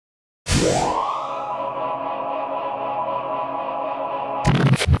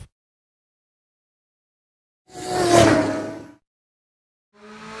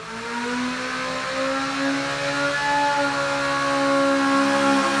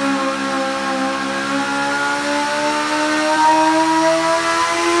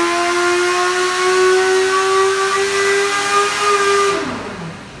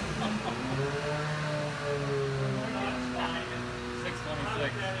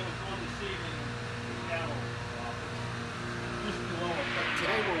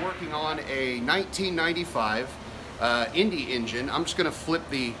working on a 1995 Indy engine. I'm just going to flip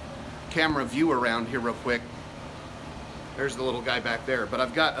the camera view around here real quick. There's the little guy back there. But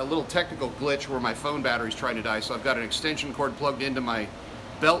I've got a little technical glitch where my phone battery's trying to die, so I've got an extension cord plugged into my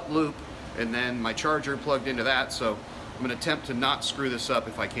belt loop and then my charger plugged into that. So I'm going to attempt to not screw this up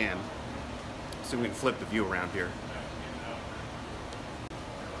if I can. So we can flip the view around here.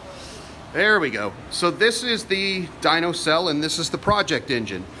 There we go. So this is the dyno cell and this is the project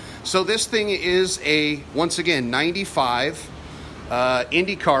engine. So this thing is a, once again, 95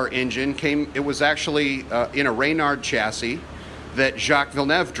 IndyCar engine. It was actually in a Reynard chassis that Jacques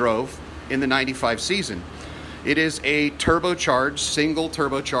Villenueve drove in the 95 season. It is a turbocharged, single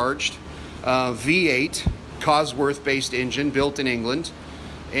turbocharged V8 Cosworth based engine built in England,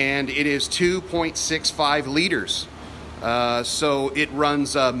 and it is 2.65 liters. So it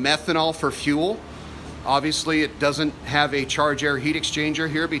runs methanol for fuel. Obviously it doesn't have a charge air heat exchanger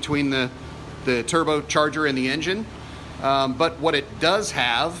here between the turbocharger and the engine. But what it does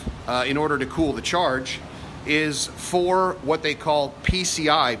have in order to cool the charge is 4 what they call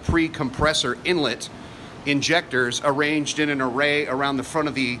PCI, pre-compressor inlet injectors arranged in an array around the front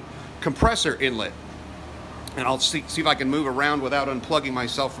of the compressor inlet. And I'll see if I can move around without unplugging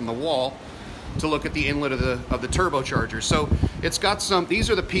myself from the wall to look at the inlet of the turbocharger. So it's got some, these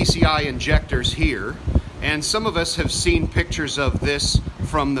are the PCI injectors here, and some of us have seen pictures of this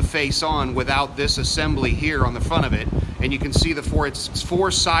from the face on without this assembly here on the front of it. And you can see it's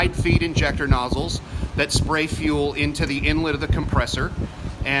 4 side feed injector nozzles that spray fuel into the inlet of the compressor.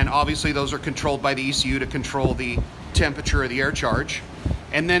 And obviously those are controlled by the ECU to control the temperature of the air charge.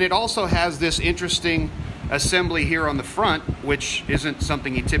 And then it also has this interesting assembly here on the front, which isn't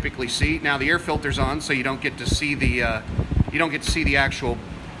something you typically see. Now the air filter's on, so you don't get to see the actual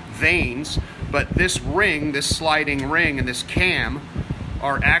vanes, but this ring, this sliding ring, and this cam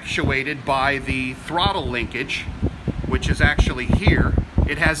are actuated by the throttle linkage, which is actually here.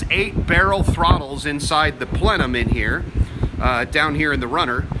 It has 8 barrel throttles inside the plenum in here, down here in the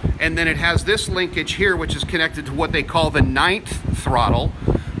runner, and then it has this linkage here, which is connected to what they call the 9th throttle.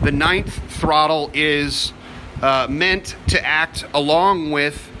 The 9th throttle is meant to act along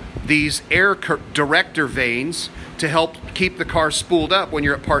with these air director vanes to help keep the car spooled up when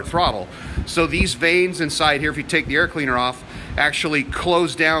you're at part throttle. So these vanes inside here, if you take the air cleaner off, actually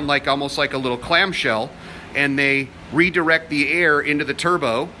close down like almost like a little clamshell, and they redirect the air into the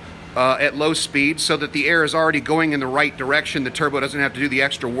turbo at low speed so that the air is already going in the right direction. The turbo doesn't have to do the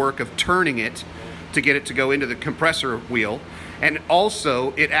extra work of turning it to get it to go into the compressor wheel. And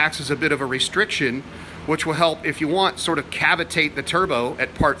also it acts as a bit of a restriction, which will help, if you want, sort of cavitate the turbo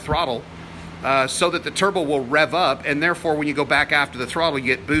at part throttle so that the turbo will rev up, and therefore when you go back after the throttle you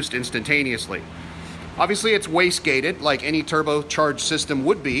get boost instantaneously. Obviously it's wastegated like any turbocharged system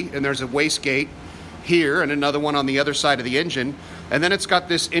would be, and there's a wastegate here and another one on the other side of the engine, and then it's got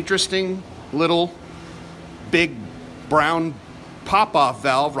this interesting little big brown pop-off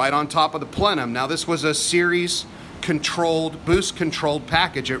valve right on top of the plenum. Now this was a series controlled, boost controlled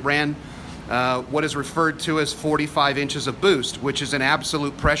package. It ran what is referred to as 45 inches of boost, which is an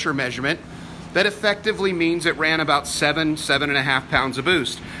absolute pressure measurement that effectively means it ran about 7.5 pounds of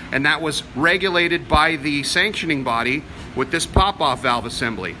boost. And that was regulated by the sanctioning body with this pop-off valve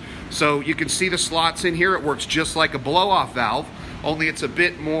assembly. So you can see the slots in here. It works just like a blow-off valve, only it's a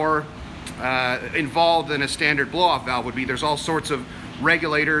bit more involved than a standard blow-off valve would be. There's all sorts of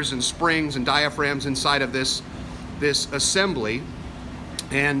regulators and springs and diaphragms inside of this assembly.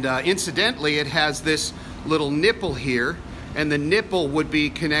 And incidentally, it has this little nipple here, and the nipple would be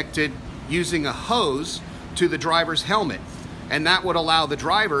connected using a hose to the driver's helmet. And that would allow the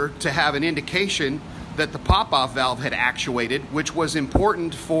driver to have an indication that the pop-off valve had actuated, which was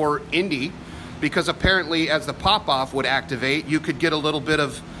important for Indy, because apparently as the pop-off would activate, you could get a little bit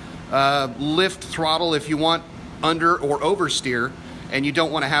of lift throttle if you want under or oversteer, and you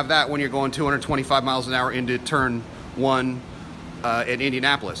don't want to have that when you're going 225 miles an hour into turn 1 at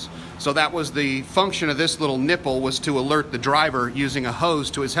Indianapolis. So that was the function of this little nipple, was to alert the driver using a hose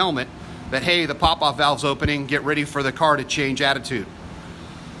to his helmet that, hey, the pop-off valve's opening, get ready for the car to change attitude.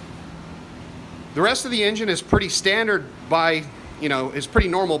 The rest of the engine is pretty standard by, is pretty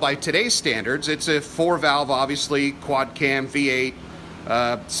normal by today's standards. It's a 4-valve, obviously, quad cam V8,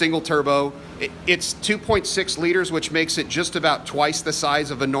 single turbo. It's 2.6 liters, which makes it just about twice the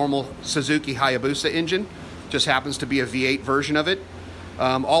size of a normal Suzuki Hayabusa engine. Just happens to be a V8 version of it.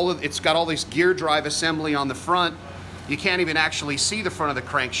 It's got all this gear drive assembly on the front. You can't even actually see the front of the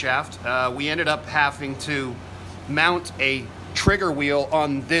crankshaft. We ended up having to mount a trigger wheel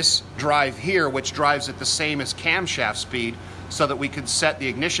on this drive here, which drives at the same as camshaft speed, so that we could set the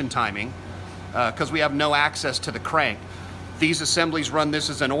ignition timing, because we have no access to the crank. These assemblies run this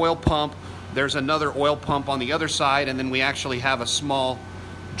as an oil pump. There's another oil pump on the other side, and then we actually have a small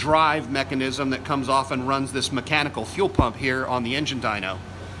drive mechanism that comes off and runs this mechanical fuel pump here on the engine dyno.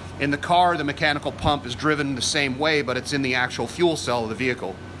 In the car, the mechanical pump is driven the same way, but it's in the actual fuel cell of the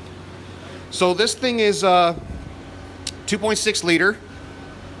vehicle. So this thing is 2.6 liter.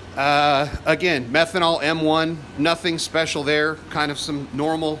 Again, methanol M1, nothing special there. Kind of some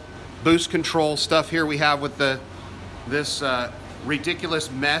normal boost control stuff here we have with this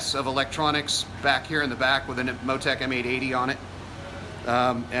ridiculous mess of electronics back here in the back with a MoTeC M880 on it.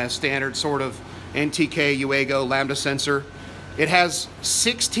 A standard sort of NTK UAGO lambda sensor. It has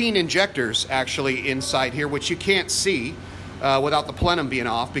 16 injectors actually inside here, which you can't see without the plenum being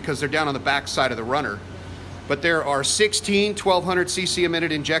off because they're down on the back side of the runner. But there are 16 1200 cc a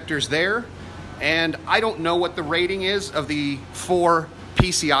minute injectors there, and I don't know what the rating is of the 4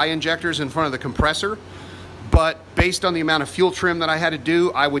 PCI injectors in front of the compressor, but based on the amount of fuel trim that I had to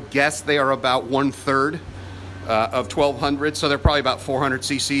do, I would guess they are about 1/3 of 1200, so they're probably about 400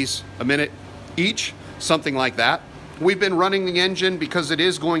 cc's a minute each, something like that. We've been running the engine because it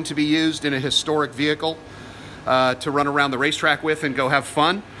is going to be used in a historic vehicle to run around the racetrack with and go have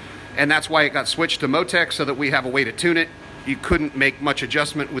fun, and that's why it got switched to MoTeC, so that we have a way to tune it. You couldn't make much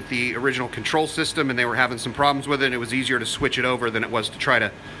adjustment with the original control system, and they were having some problems with it, and it was easier to switch it over than it was to try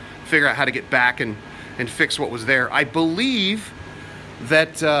to figure out how to get back and fix what was there. I believe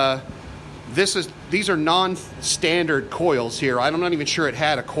that these are non-standard coils here. I'm not even sure it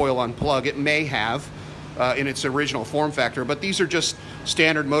had a coil on plug. It may have in its original form factor, but these are just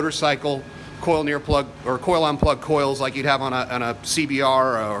standard motorcycle coil near plug or coil on plug coils like you'd have on a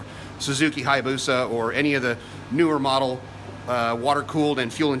CBR or Suzuki Hayabusa or any of the newer model water-cooled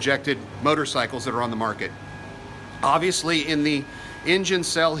and fuel-injected motorcycles that are on the market. Obviously, in the engine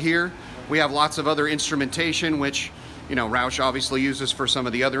cell here, we have lots of other instrumentation, which, you know, Roush obviously uses for some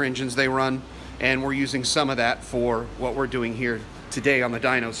of the other engines they run, and we're using some of that for what we're doing here today on the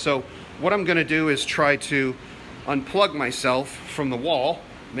dyno. So what I'm going to do is try to unplug myself from the wall.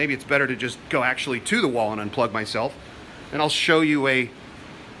 Maybe it's better to just go actually to the wall and unplug myself, and I'll show you a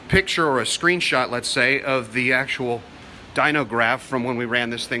picture or a screenshot, let's say, of the actual dyno graph from when we ran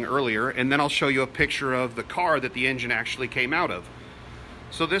this thing earlier, and then I'll show you a picture of the car that the engine actually came out of.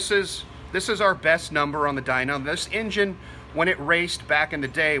 So this is our best number on the dyno. This engine, when it raced back in the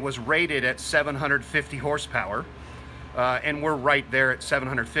day, was rated at 750 horsepower, and we're right there at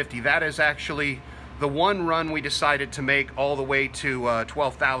 750. That is actually the one run we decided to make all the way to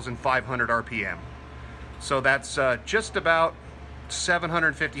 12,500 RPM. So that's just about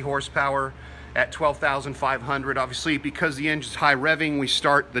 750 horsepower at 12,500. Obviously, because the engine's high revving, we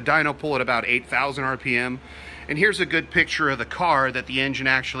start the dyno pull at about 8,000 RPM. And here's a good picture of the car that the engine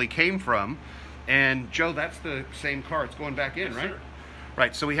actually came from. And Joe, that's the same car. It's going back in, right? Sir.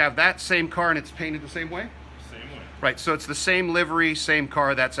 Right, so we have that same car and it's painted the same way? Same way. Right, so it's the same livery, same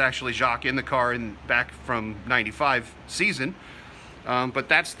car. That's actually Jacques in the car and back from '95 season. But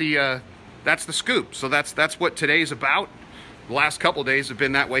that's the scoop. So that's what today's about. The last couple days have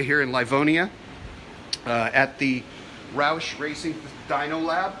been that way here in Livonia at the Roush Racing Dyno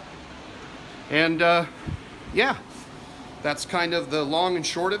Lab. And yeah, that's kind of the long and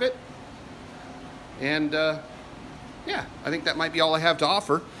short of it. And yeah, I think that might be all I have to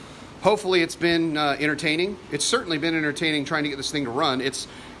offer. Hopefully it's been entertaining. It's certainly been entertaining trying to get this thing to run.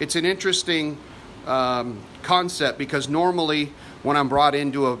 It's an interesting concept, because normally when I'm brought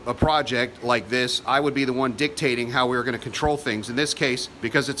into a project like this, I would be the one dictating how we were going to control things. In this case,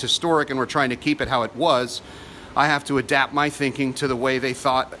 because it's historic and we're trying to keep it how it was, I have to adapt my thinking to the way they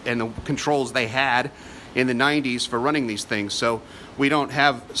thought and the controls they had in the 90s for running these things. So we don't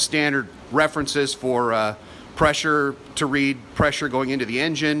have standard references for pressure to read pressure going into the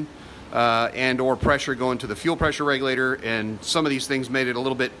engine and or pressure going to the fuel pressure regulator, and some of these things made it a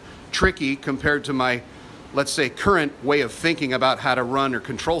little bit tricky compared to my, let's say, current way of thinking about how to run or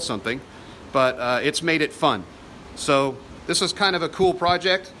control something, but it's made it fun. So this is kind of a cool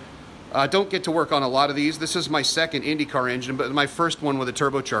project. Don't get to work on a lot of these. This is my second IndyCar engine, but my first one with a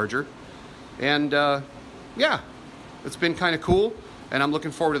turbocharger. And yeah, it's been kind of cool, and I'm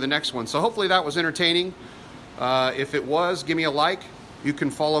looking forward to the next one. So hopefully that was entertaining. If it was, give me a like. You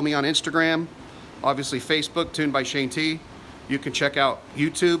can follow me on Instagram, obviously Facebook, Tuned by Shane T. You can check out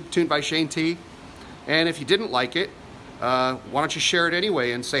YouTube, Tuned by Shane T. And if you didn't like it, why don't you share it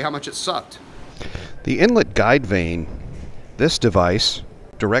anyway and say how much it sucked. The Inlet Guide Vane, this device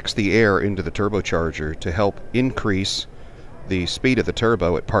directs the air into the turbocharger to help increase the speed of the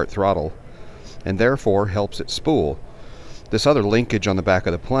turbo at part throttle, and therefore helps it spool. This other linkage on the back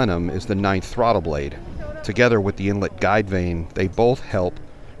of the plenum is the 9th throttle blade. Together with the Inlet Guide Vane, they both help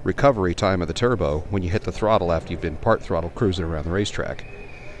recovery time of the turbo when you hit the throttle after you've been part throttle cruising around the racetrack.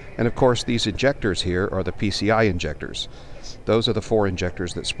 And of course, these injectors here are the PCI injectors. Those are the 4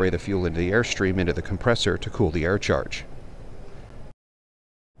 injectors that spray the fuel into the airstream into the compressor to cool the air charge.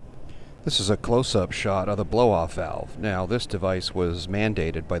 This is a close-up shot of the blow-off valve. Now, this device was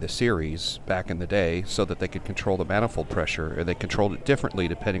mandated by the series back in the day so that they could control the manifold pressure, and they controlled it differently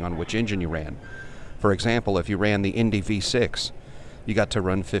depending on which engine you ran. For example, if you ran the Indy V6, you got to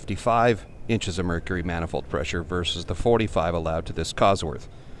run 55 inches of mercury manifold pressure versus the 45 allowed to this Cosworth.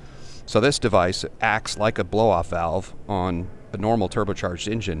 So this device acts like a blow-off valve on a normal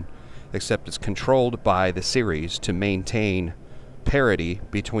turbocharged engine, except it's controlled by the series to maintain parity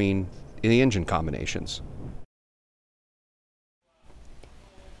between the engine combinations.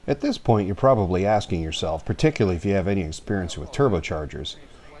 At this point, you're probably asking yourself, particularly if you have any experience with turbochargers,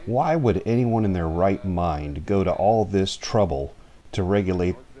 why would anyone in their right mind go to all this trouble to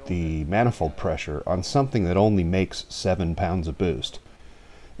regulate the manifold pressure on something that only makes 7 pounds of boost?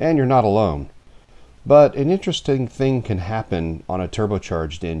 And you're not alone. But an interesting thing can happen on a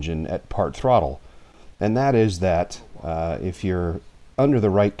turbocharged engine at part throttle, and that is that if you're under the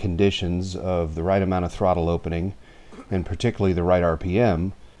right conditions of the right amount of throttle opening, and particularly the right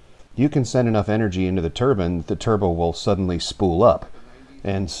RPM, you can send enough energy into the turbine that the turbo will suddenly spool up.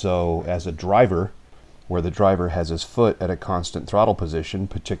 And so as a driver, where the driver has his foot at a constant throttle position,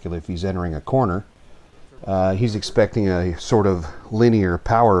 particularly if he's entering a corner, he's expecting a sort of linear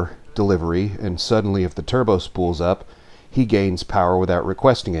power delivery, and suddenly if the turbo spools up, he gains power without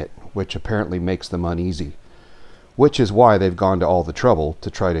requesting it, which apparently makes them uneasy. Which is why they've gone to all the trouble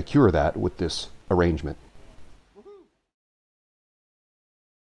to try to cure that with this arrangement.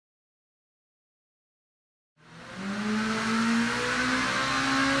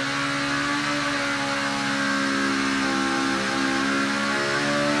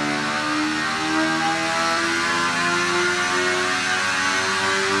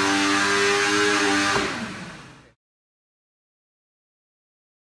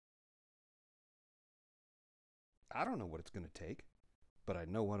 I don't know what it's going to take, but I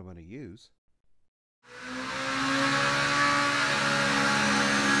know what I'm going to use.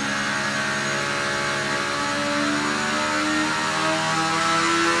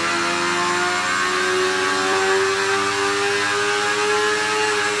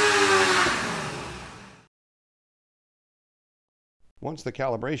 Once the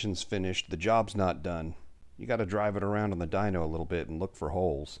calibration's finished, the job's not done. You got to drive it around on the dyno a little bit and look for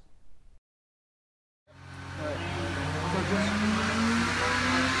holes.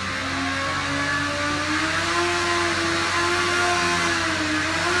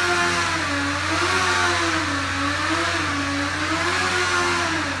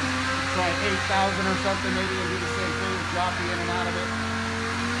 Try 8,000 or something maybe and do the same thing, drop the in and out of it.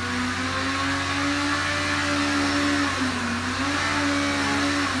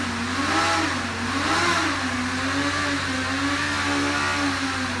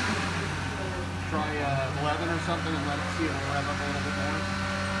 Try 11 or something and let it see it rev up a little bit more.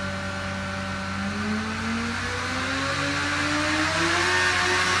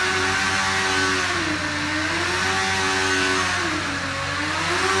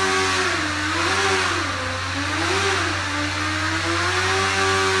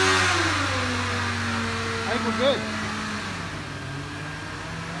 I think we're good.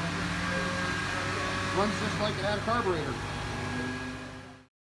 Runs just like it had a carburetor.